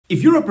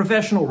If you're a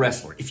professional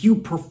wrestler, if you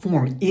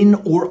perform in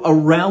or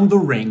around the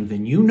ring,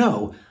 then you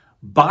know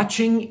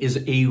botching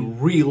is a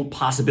real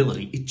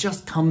possibility. It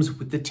just comes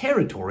with the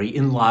territory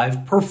in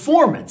live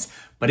performance.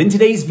 But in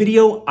today's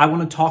video, I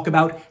want to talk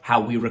about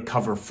how we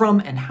recover from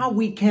and how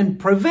we can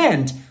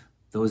prevent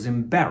those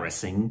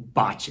embarrassing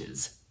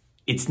botches.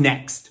 It's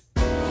next.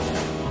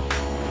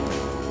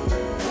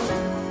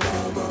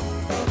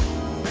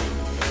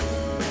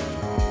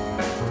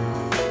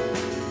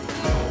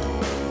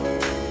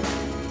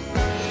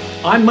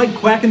 I'm Mike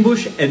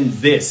Quackenbush, and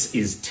this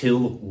is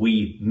Till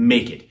We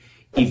Make It.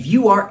 If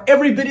you are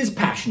every bit as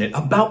passionate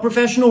about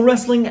professional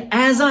wrestling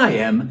as I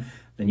am,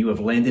 then you have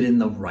landed in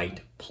the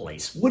right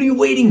place. What are you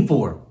waiting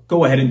for?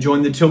 Go ahead and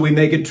join the Till We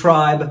Make It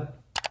tribe.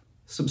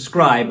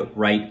 Subscribe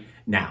right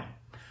now.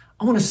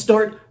 I want to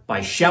start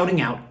by shouting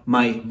out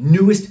my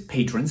newest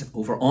patrons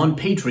over on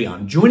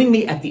Patreon. Joining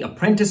me at the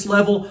apprentice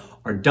level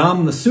are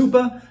Dom the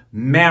Super,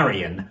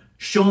 Marion,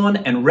 Sean,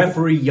 and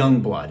Referee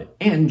Youngblood.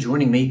 And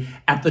joining me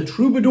at the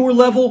Troubadour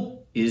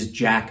level is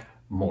Jack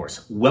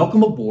Morse.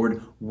 Welcome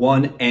aboard,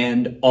 one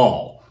and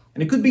all.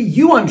 And it could be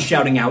you I'm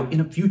shouting out in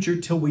a future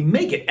Till We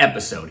Make It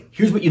episode.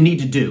 Here's what you need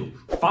to do.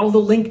 Follow the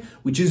link,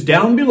 which is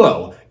down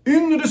below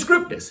in the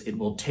descriptus. It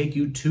will take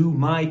you to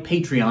my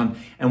Patreon.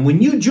 And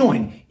when you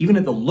join, even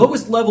at the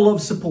lowest level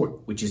of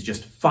support, which is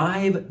just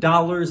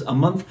 $5 a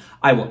month,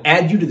 I will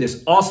add you to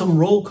this awesome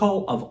roll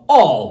call of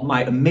all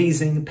my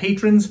amazing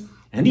patrons.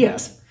 And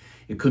yes,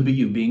 it could be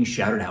you being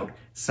shouted out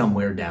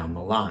somewhere down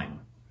the line.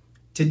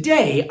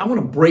 Today, I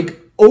want to break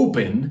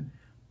open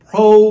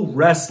pro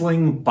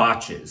wrestling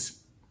botches.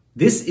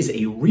 This is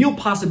a real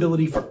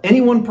possibility for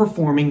anyone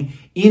performing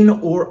in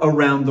or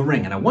around the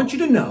ring. And I want you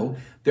to know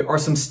there are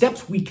some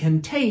steps we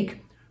can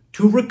take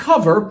to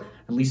recover,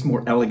 at least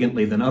more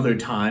elegantly than other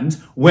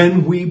times,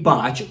 when we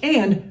botch.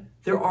 And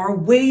there are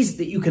ways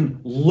that you can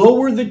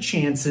lower the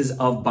chances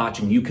of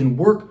botching. You can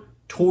work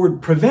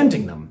toward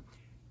preventing them.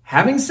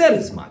 Having said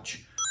as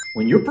much,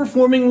 when you're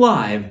performing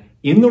live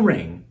in the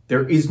ring,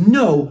 there is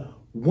no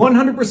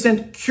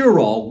 100%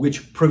 cure-all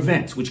which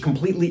prevents, which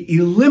completely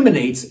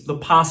eliminates the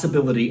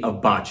possibility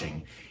of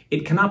botching.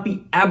 It cannot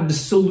be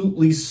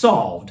absolutely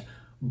solved,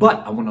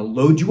 but I want to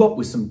load you up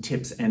with some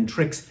tips and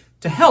tricks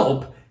to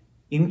help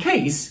in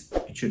case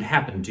it should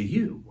happen to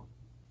you.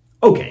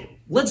 Okay,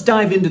 let's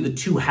dive into the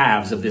two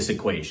halves of this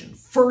equation.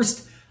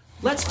 First,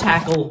 let's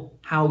tackle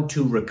how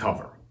to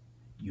recover.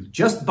 You've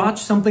just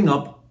botched something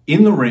up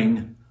in the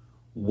ring.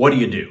 What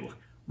do?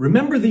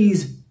 Remember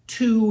these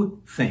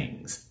two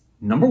things.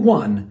 Number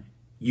one,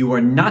 you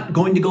are not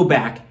going to go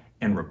back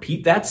and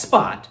repeat that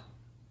spot.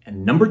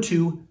 And number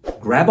two,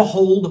 grab a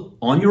hold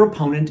on your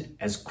opponent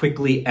as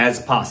quickly as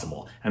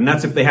possible. And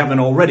that's if they haven't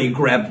already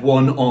grabbed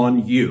one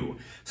on you.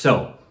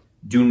 So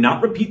do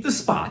not repeat the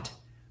spot,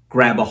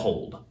 grab a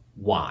hold.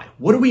 Why?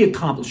 What are we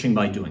accomplishing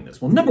by doing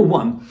this? Well, number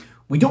one,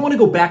 we don't want to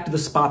go back to the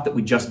spot that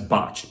we just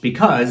botched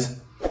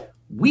because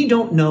we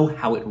don't know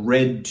how it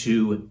read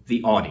to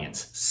the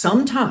audience.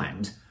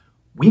 Sometimes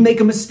we make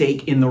a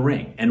mistake in the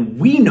ring and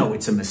we know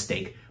it's a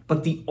mistake,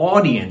 but the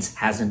audience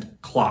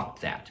hasn't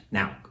clocked that.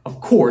 Now, of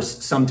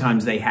course,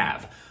 sometimes they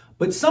have,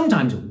 but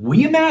sometimes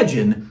we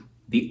imagine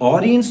the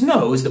audience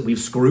knows that we've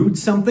screwed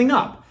something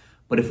up.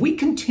 But if we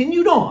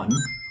continued on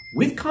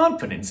with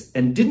confidence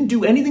and didn't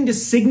do anything to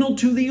signal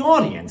to the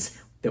audience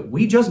that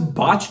we just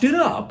botched it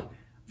up,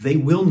 they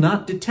will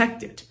not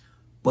detect it.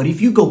 But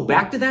if you go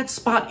back to that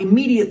spot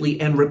immediately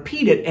and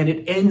repeat it and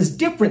it ends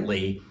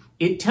differently,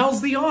 it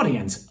tells the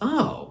audience,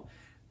 oh,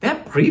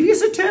 that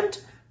previous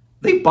attempt,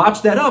 they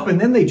botched that up and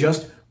then they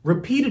just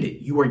repeated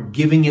it. You are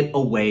giving it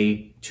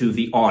away to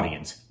the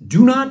audience.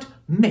 Do not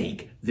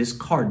make this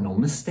cardinal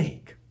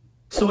mistake.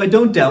 So I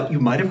don't doubt you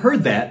might have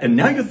heard that and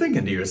now you're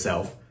thinking to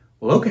yourself,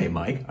 well, okay,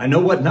 Mike, I know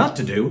what not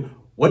to do.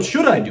 What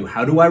should I do?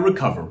 How do I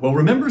recover? Well,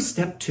 remember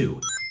step 2.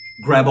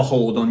 Grab a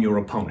hold on your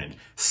opponent.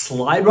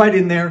 Slide right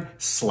in there,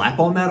 slap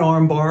on that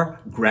arm bar,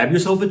 grab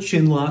yourself a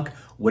chin lock,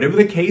 whatever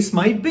the case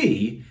might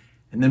be,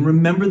 and then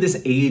remember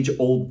this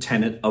age-old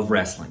tenet of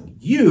wrestling.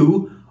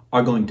 You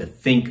are going to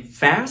think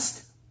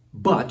fast,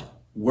 but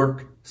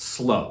work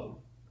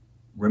slow.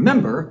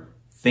 Remember,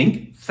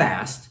 think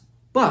fast,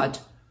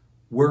 but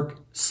work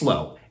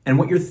slow. And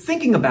what you're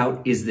thinking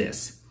about is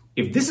this.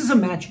 If this is a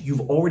match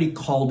you've already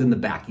called in the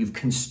back, you've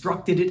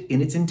constructed it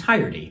in its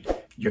entirety,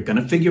 you're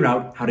going to figure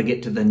out how to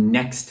get to the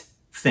next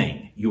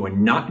thing. You are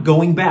not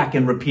going back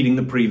and repeating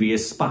the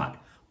previous spot.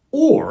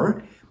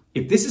 Or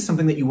if this is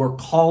something that you are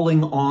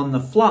calling on the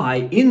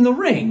fly in the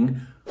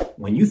ring,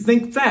 when you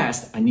think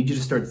fast, I need you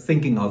to start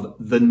thinking of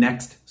the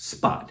next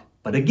spot.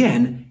 But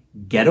again,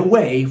 get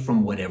away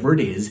from whatever it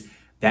is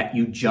that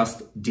you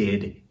just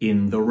did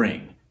in the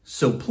ring.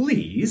 So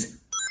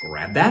please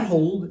grab that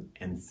hold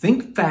and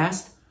think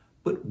fast,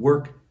 but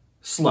work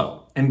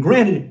slow. And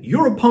granted,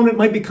 your opponent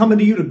might be coming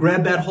to you to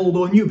grab that hold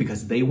on you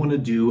because they want to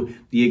do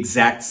the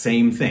exact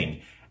same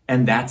thing.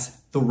 And that's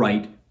the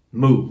right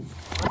move.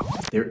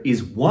 There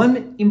is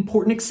one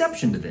important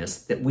exception to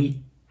this that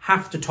we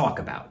have to talk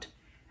about.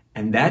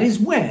 And that is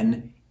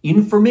when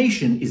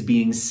information is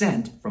being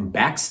sent from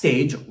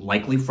backstage,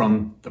 likely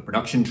from the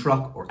production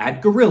truck or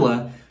at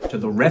Gorilla, to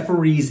the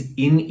referee's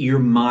in-ear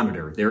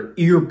monitor, their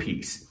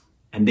earpiece.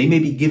 And they may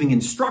be giving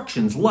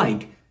instructions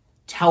like,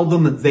 tell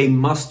them they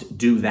must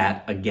do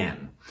that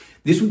again.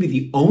 This would be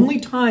the only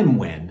time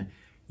when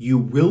you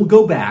will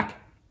go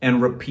back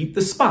and repeat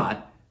the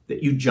spot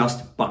that you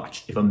just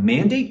botched. If a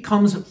mandate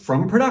comes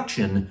from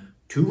production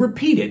to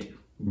repeat it,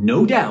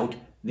 no doubt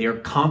they are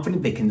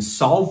confident they can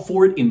solve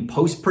for it in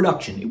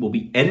post-production. It will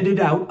be edited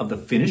out of the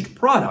finished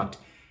product.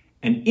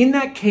 And in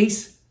that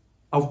case,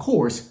 of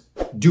course,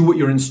 do what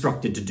you're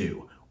instructed to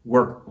do.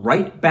 Work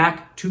right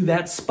back to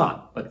that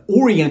spot, but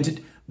orient it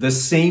the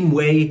same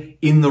way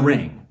in the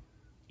ring.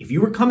 If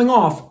you were coming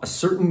off a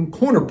certain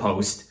corner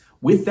post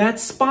with that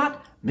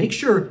spot, make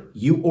sure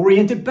you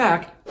orient it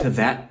back to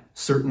that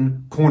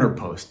certain corner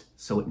post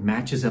so it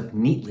matches up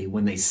neatly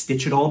when they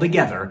stitch it all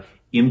together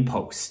in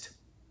post.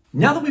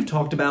 Now that we've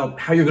talked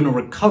about how you're going to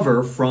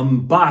recover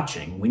from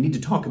botching, we need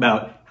to talk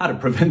about how to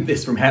prevent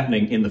this from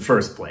happening in the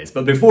first place.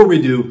 But before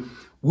we do,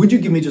 would you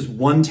give me just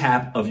one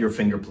tap of your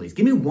finger, please?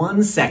 Give me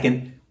 1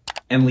 second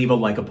and leave a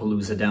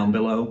like-a-palooza down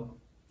below.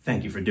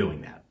 Thank you for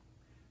doing that.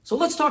 So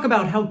let's talk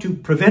about how to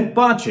prevent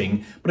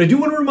botching, but I do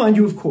want to remind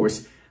you, of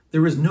course,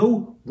 there is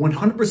no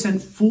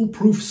 100%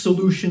 foolproof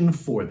solution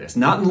for this,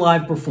 not in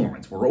live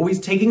performance. We're always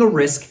taking a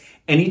risk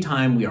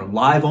anytime we are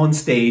live on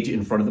stage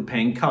in front of the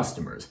paying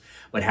customers.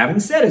 But having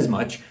said as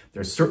much,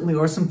 there certainly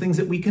are some things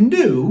that we can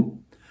do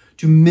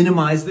to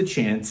minimize the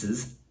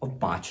chances of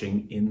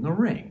botching in the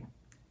ring.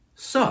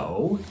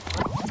 So,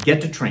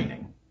 get to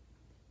training.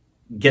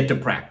 Get to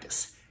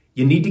practice.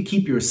 You need to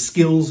keep your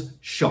skills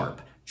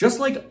sharp. Just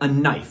like a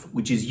knife,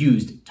 which is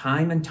used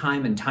time and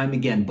time and time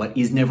again, but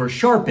is never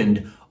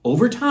sharpened,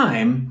 over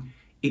time,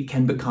 it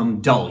can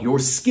become dull. Your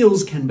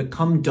skills can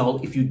become dull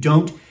if you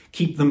don't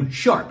keep them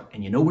sharp.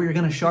 And you know where you're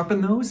going to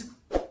sharpen those?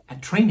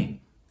 At training.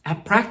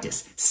 At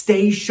practice.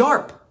 Stay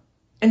sharp.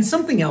 And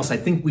something else I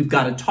think we've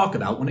got to talk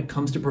about when it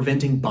comes to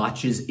preventing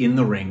botches in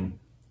the ring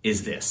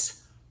is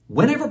this.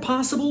 Whenever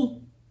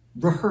possible,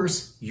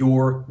 rehearse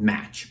your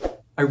match.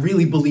 I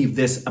really believe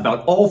this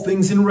about all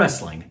things in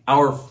wrestling.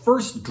 Our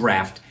first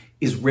draft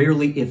is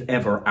rarely, if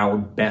ever, our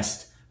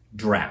best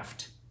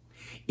draft.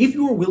 If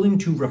you are willing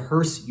to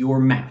rehearse your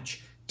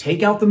match,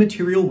 take out the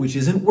material which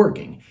isn't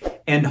working,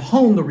 and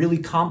hone the really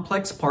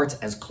complex parts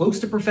as close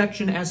to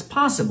perfection as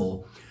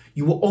possible,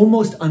 you will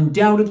almost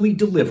undoubtedly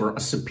deliver a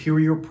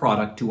superior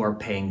product to our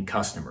paying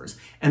customers.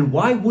 And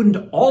why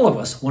wouldn't all of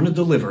us want to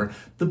deliver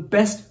the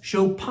best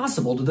show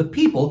possible to the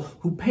people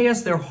who pay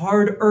us their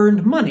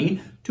hard-earned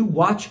money to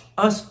watch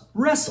us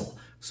wrestle?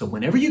 So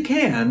whenever you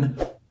can,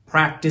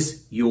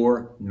 practice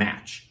your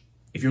match.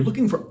 If you're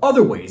looking for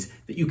other ways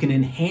that you can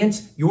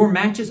enhance your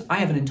matches, I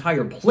have an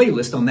entire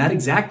playlist on that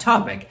exact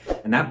topic,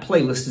 and that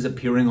playlist is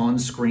appearing on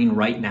screen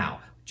right now.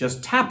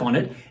 Just tap on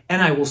it,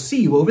 and I will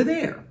see you over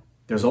there.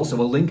 There's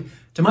also a link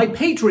to my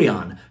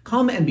Patreon.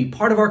 Come and be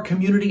part of our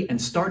community and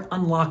start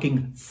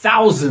unlocking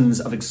thousands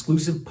of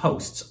exclusive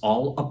posts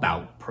all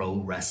about pro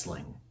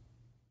wrestling.